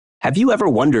Have you ever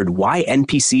wondered why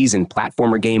NPCs in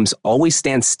platformer games always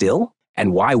stand still?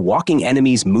 And why walking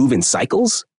enemies move in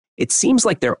cycles? It seems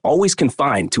like they're always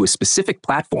confined to a specific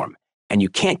platform, and you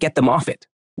can't get them off it.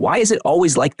 Why is it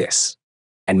always like this?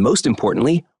 And most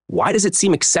importantly, why does it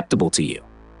seem acceptable to you?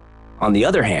 On the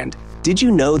other hand, did you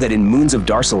know that in Moons of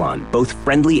Darsalon, both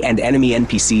friendly and enemy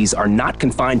NPCs are not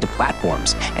confined to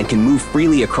platforms and can move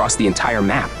freely across the entire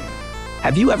map?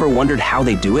 Have you ever wondered how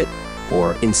they do it?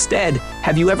 Or instead,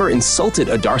 have you ever insulted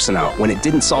a Darsonaut when it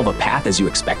didn't solve a path as you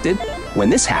expected? When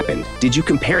this happened, did you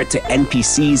compare it to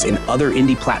NPCs in other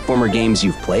indie platformer games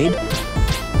you've played?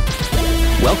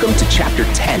 Welcome to Chapter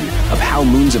 10 of How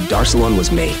Moons of Darsalon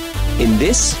was made. In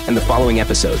this and the following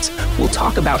episodes, we'll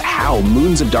talk about how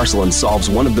Moons of Darsalon solves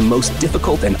one of the most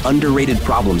difficult and underrated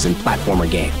problems in platformer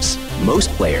games.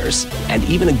 Most players, and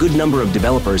even a good number of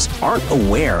developers, aren't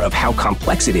aware of how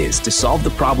complex it is to solve the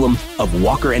problem of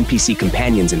walker NPC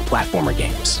companions in platformer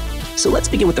games. So let's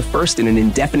begin with the first in an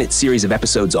indefinite series of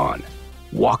episodes on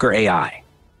Walker AI.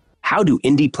 How do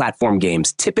indie platform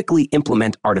games typically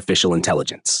implement artificial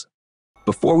intelligence?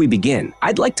 Before we begin,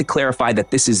 I'd like to clarify that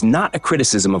this is not a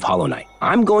criticism of Hollow Knight.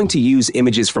 I'm going to use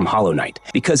images from Hollow Knight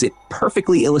because it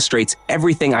perfectly illustrates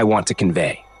everything I want to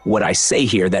convey. What I say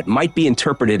here that might be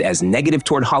interpreted as negative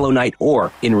toward Hollow Knight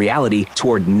or, in reality,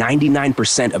 toward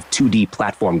 99% of 2D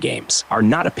platform games are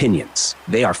not opinions.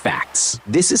 They are facts.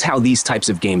 This is how these types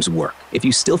of games work. If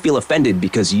you still feel offended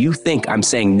because you think I'm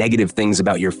saying negative things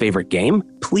about your favorite game,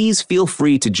 please feel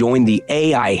free to join the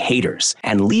AI haters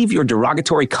and leave your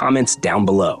derogatory comments down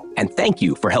below. And thank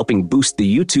you for helping boost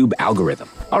the YouTube algorithm.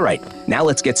 All right, now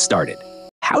let's get started.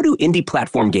 How do indie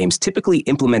platform games typically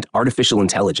implement artificial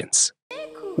intelligence?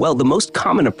 Well, the most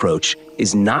common approach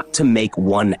is not to make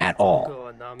one at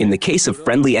all. In the case of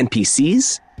friendly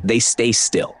NPCs, they stay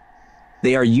still.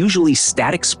 They are usually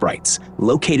static sprites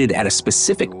located at a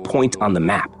specific point on the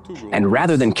map, and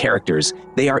rather than characters,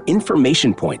 they are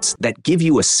information points that give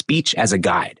you a speech as a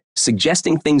guide,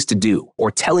 suggesting things to do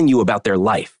or telling you about their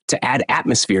life to add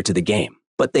atmosphere to the game.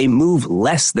 But they move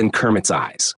less than Kermit's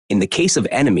eyes. In the case of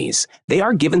enemies, they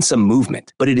are given some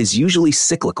movement, but it is usually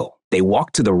cyclical. They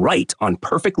walk to the right on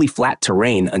perfectly flat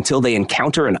terrain until they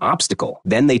encounter an obstacle,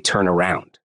 then they turn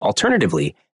around.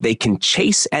 Alternatively, they can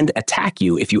chase and attack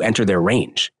you if you enter their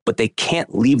range, but they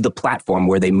can't leave the platform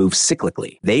where they move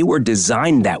cyclically. They were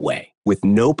designed that way, with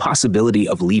no possibility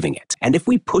of leaving it. And if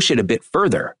we push it a bit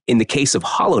further, in the case of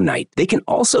Hollow Knight, they can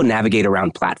also navigate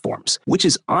around platforms, which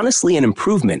is honestly an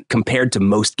improvement compared to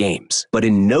most games. But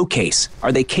in no case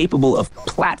are they capable of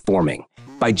platforming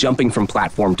by jumping from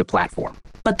platform to platform.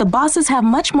 But the bosses have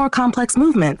much more complex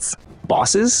movements.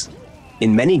 Bosses?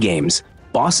 In many games,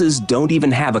 bosses don't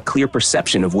even have a clear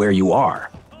perception of where you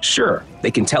are. Sure, they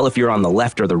can tell if you're on the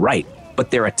left or the right, but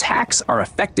their attacks are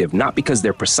effective not because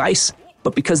they're precise,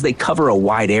 but because they cover a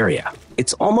wide area.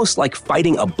 It's almost like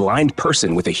fighting a blind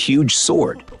person with a huge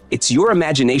sword. It's your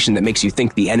imagination that makes you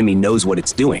think the enemy knows what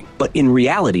it's doing, but in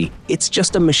reality, it's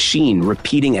just a machine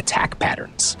repeating attack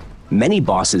patterns. Many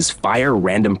bosses fire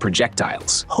random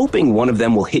projectiles, hoping one of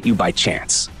them will hit you by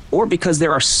chance, or because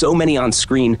there are so many on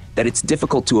screen that it's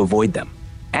difficult to avoid them.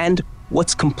 And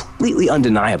what's completely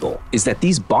undeniable is that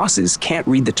these bosses can't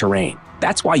read the terrain.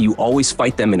 That's why you always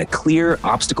fight them in a clear,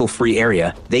 obstacle-free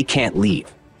area they can't leave.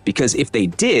 Because if they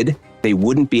did, they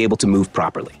wouldn't be able to move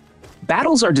properly.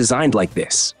 Battles are designed like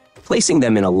this, placing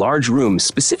them in a large room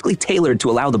specifically tailored to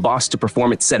allow the boss to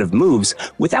perform its set of moves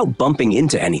without bumping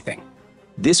into anything.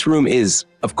 This room is,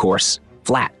 of course,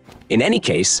 flat. In any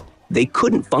case, they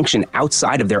couldn't function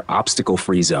outside of their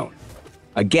obstacle-free zone.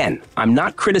 Again, I'm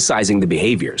not criticizing the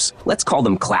behaviors, let's call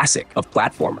them classic, of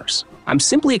platformers. I'm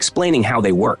simply explaining how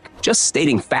they work, just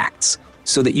stating facts,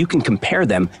 so that you can compare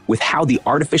them with how the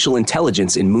artificial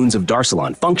intelligence in Moons of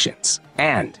Darsalon functions.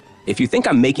 And if you think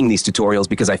I'm making these tutorials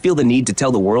because I feel the need to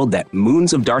tell the world that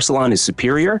Moons of Darsalon is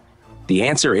superior, the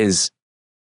answer is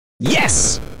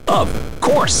yes, of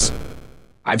course.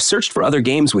 I've searched for other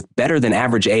games with better than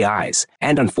average AIs,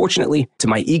 and unfortunately, to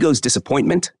my ego's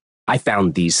disappointment, I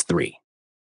found these three.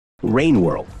 Rain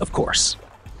World, of course.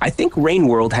 I think Rain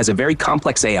World has a very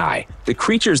complex AI. The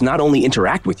creatures not only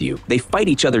interact with you, they fight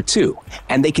each other too,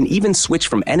 and they can even switch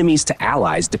from enemies to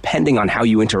allies depending on how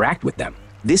you interact with them.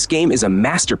 This game is a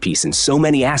masterpiece in so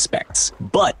many aspects,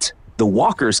 but the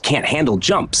walkers can't handle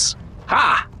jumps.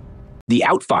 Ha! The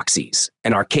Outfoxies,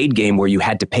 an arcade game where you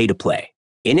had to pay to play.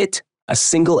 In it, a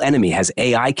single enemy has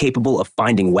AI capable of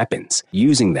finding weapons,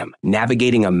 using them,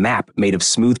 navigating a map made of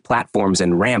smooth platforms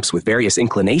and ramps with various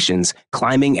inclinations,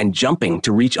 climbing and jumping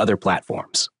to reach other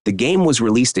platforms. The game was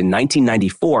released in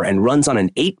 1994 and runs on an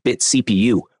 8-bit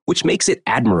CPU, which makes it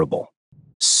admirable.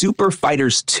 Super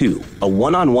Fighters 2, a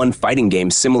one-on-one fighting game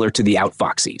similar to the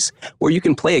Outfoxies, where you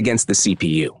can play against the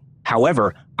CPU.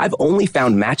 However, I've only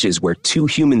found matches where two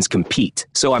humans compete,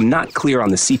 so I'm not clear on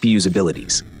the CPU's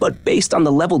abilities. But based on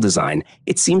the level design,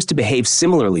 it seems to behave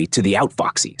similarly to the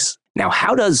Outfoxies. Now,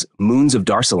 how does Moons of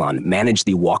Darsalon manage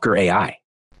the Walker AI?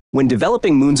 When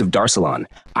developing Moons of Darsalon,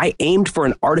 I aimed for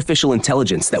an artificial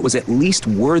intelligence that was at least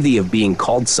worthy of being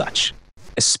called such,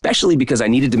 especially because I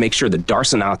needed to make sure the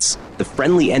Darsonauts, the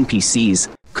friendly NPCs,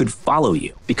 could follow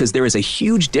you, because there is a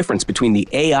huge difference between the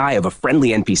AI of a friendly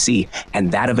NPC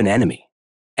and that of an enemy.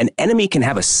 An enemy can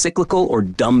have a cyclical or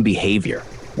dumb behavior,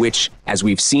 which, as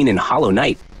we've seen in Hollow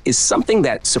Knight, is something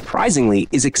that, surprisingly,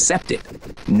 is accepted.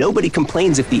 Nobody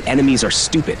complains if the enemies are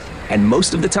stupid, and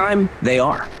most of the time, they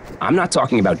are. I'm not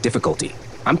talking about difficulty.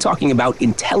 I'm talking about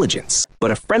intelligence,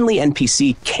 but a friendly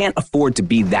NPC can't afford to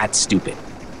be that stupid.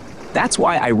 That's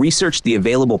why I researched the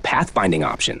available pathfinding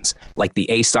options, like the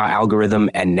ASA algorithm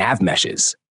and nav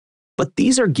meshes. But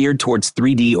these are geared towards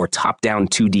 3D or top-down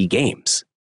 2D games.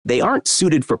 They aren't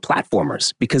suited for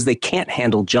platformers because they can't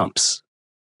handle jumps.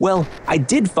 Well, I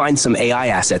did find some AI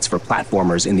assets for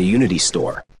platformers in the Unity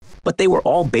store, but they were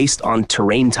all based on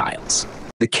terrain tiles.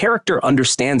 The character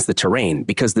understands the terrain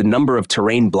because the number of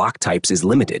terrain block types is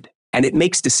limited, and it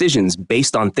makes decisions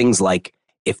based on things like,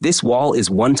 if this wall is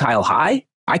 1 tile high,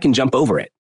 I can jump over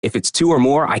it. If it's 2 or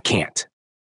more, I can't.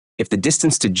 If the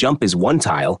distance to jump is 1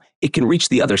 tile, it can reach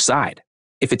the other side.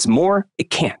 If it's more, it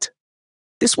can't.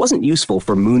 This wasn't useful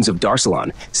for Moons of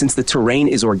Darsalon since the terrain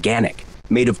is organic,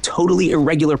 made of totally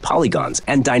irregular polygons,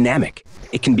 and dynamic.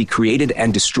 It can be created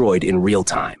and destroyed in real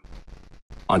time.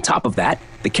 On top of that,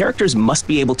 the characters must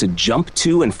be able to jump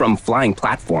to and from flying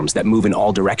platforms that move in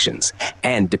all directions,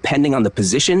 and depending on the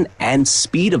position and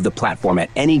speed of the platform at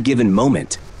any given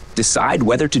moment, decide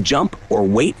whether to jump or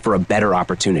wait for a better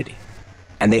opportunity.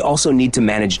 And they also need to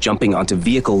manage jumping onto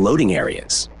vehicle loading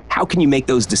areas. How can you make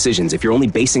those decisions if you're only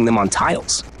basing them on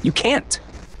tiles? You can't.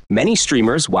 Many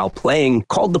streamers, while playing,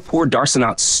 called the poor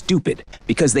Darsonauts stupid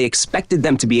because they expected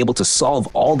them to be able to solve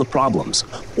all the problems,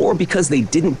 or because they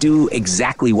didn't do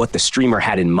exactly what the streamer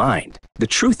had in mind. The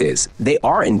truth is, they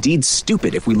are indeed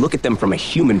stupid if we look at them from a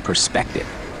human perspective.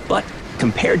 But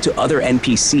compared to other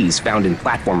NPCs found in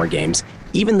platformer games,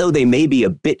 even though they may be a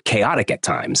bit chaotic at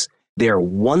times, they are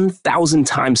 1,000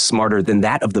 times smarter than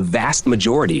that of the vast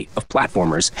majority of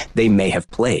platformers they may have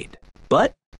played.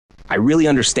 But I really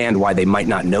understand why they might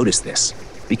not notice this,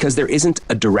 because there isn't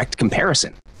a direct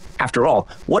comparison. After all,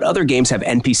 what other games have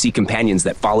NPC companions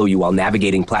that follow you while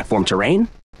navigating platform terrain?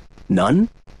 None?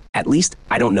 At least,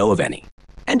 I don't know of any.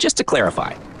 And just to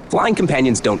clarify, flying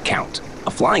companions don't count.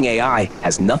 A flying AI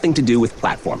has nothing to do with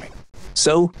platforming.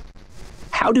 So,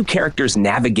 how do characters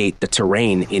navigate the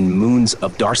terrain in Moons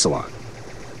of Darsalon?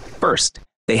 First,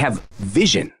 they have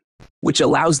vision, which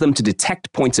allows them to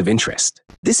detect points of interest.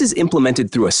 This is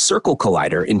implemented through a circle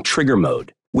collider in trigger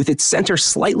mode, with its center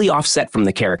slightly offset from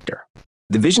the character.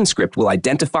 The vision script will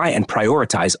identify and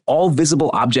prioritize all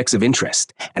visible objects of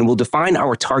interest and will define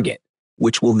our target,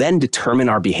 which will then determine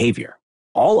our behavior.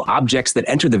 All objects that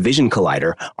enter the vision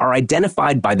collider are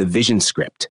identified by the vision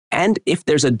script, and if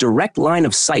there's a direct line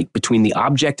of sight between the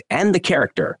object and the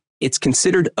character, it's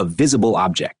considered a visible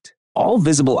object. All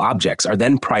visible objects are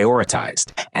then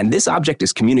prioritized, and this object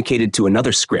is communicated to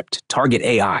another script, Target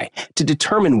AI, to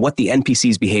determine what the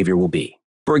NPC's behavior will be.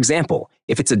 For example,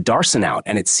 if it's a Darsonaut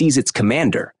and it sees its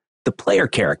commander, the player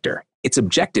character, its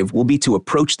objective will be to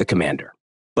approach the commander.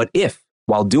 But if,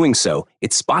 while doing so,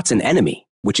 it spots an enemy,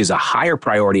 which is a higher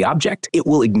priority object, it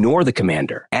will ignore the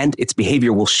commander, and its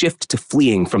behavior will shift to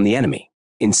fleeing from the enemy.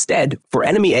 Instead, for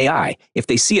enemy AI, if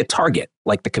they see a target,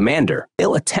 like the commander,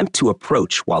 they'll attempt to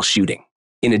approach while shooting.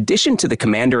 In addition to the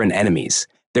commander and enemies,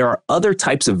 there are other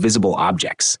types of visible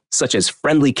objects, such as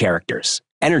friendly characters,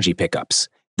 energy pickups,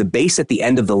 the base at the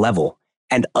end of the level,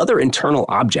 and other internal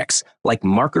objects like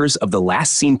markers of the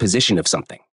last seen position of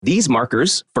something. These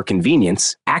markers, for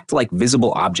convenience, act like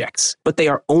visible objects, but they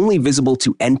are only visible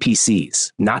to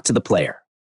NPCs, not to the player.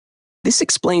 This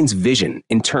explains vision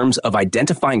in terms of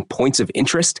identifying points of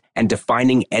interest and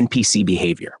defining NPC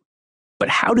behavior. But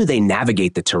how do they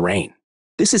navigate the terrain?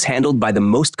 This is handled by the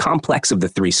most complex of the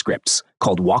 3 scripts,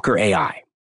 called Walker AI.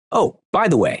 Oh, by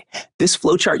the way, this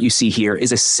flowchart you see here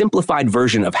is a simplified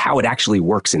version of how it actually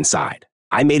works inside.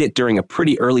 I made it during a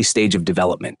pretty early stage of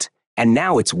development, and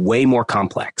now it's way more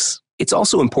complex. It's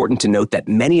also important to note that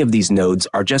many of these nodes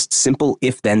are just simple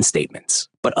if-then statements,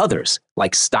 but others,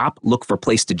 like stop, look for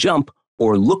place to jump,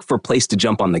 or look for place to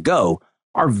jump on the go,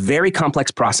 are very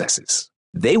complex processes.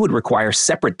 They would require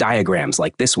separate diagrams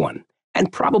like this one,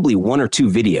 and probably 1 or 2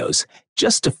 videos,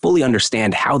 just to fully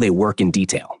understand how they work in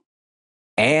detail.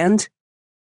 And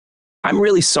I'm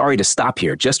really sorry to stop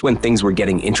here just when things were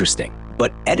getting interesting,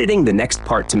 but editing the next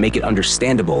part to make it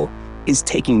understandable is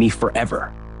taking me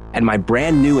forever, and my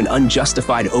brand new and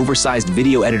unjustified oversized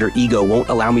video editor ego won't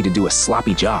allow me to do a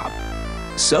sloppy job.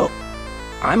 So,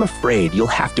 I'm afraid you'll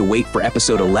have to wait for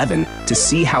episode 11 to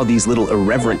see how these little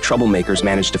irreverent troublemakers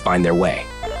manage to find their way.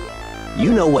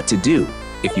 You know what to do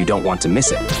if you don't want to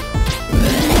miss it.